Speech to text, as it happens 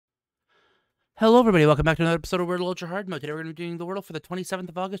Hello, everybody. Welcome back to another episode of Wordle Ultra Hardmode. Today we're going to be doing the Wordle for the 27th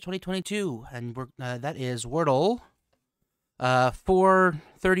of August, 2022, and that is Wordle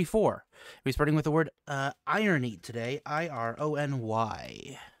 434. We're starting with the word irony today,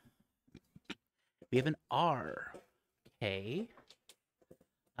 I-R-O-N-Y. We have an R. Okay.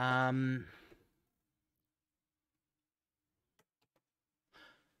 Let's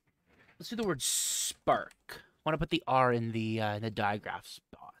do the word spark. I want to put the R in the digraph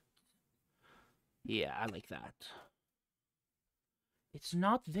spot. Yeah, I like that. It's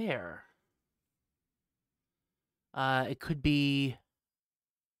not there. It could be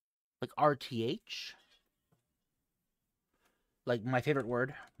like RTH. Like my favorite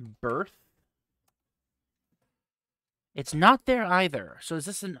word, birth. It's not there either. So is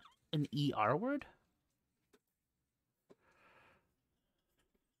this an ER word?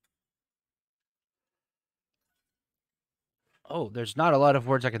 Oh, there's not a lot of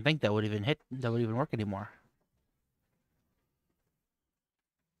words I can think that would even work anymore.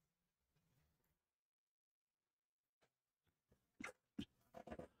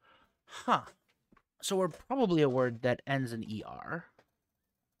 Huh. So we're probably a word that ends in ER.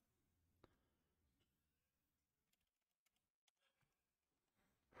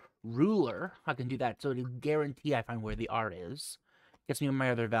 Ruler, I can do that. So to guarantee I find where the R is. Gets me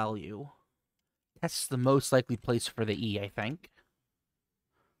my other value. That's the most likely place for the E, I think.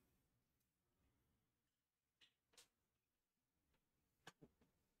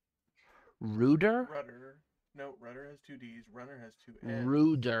 Ruder? Rudder. No, rudder has two D's. Runner has two N's.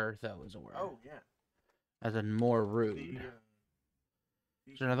 Ruder, though, is a word. Oh, yeah. As in more rude.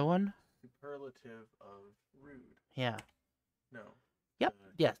 Is there another one? Superlative of rude. Yeah. No. Yep.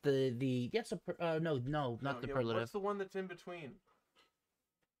 Yes. No, not superlative. What's the one that's in between?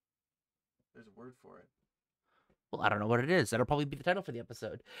 There's a word for it. Well, I don't know what it is. That'll probably be the title for the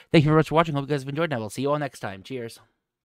episode. Thank you very much for watching. Hope you guys have enjoyed. Now we'll see you all next time. Cheers.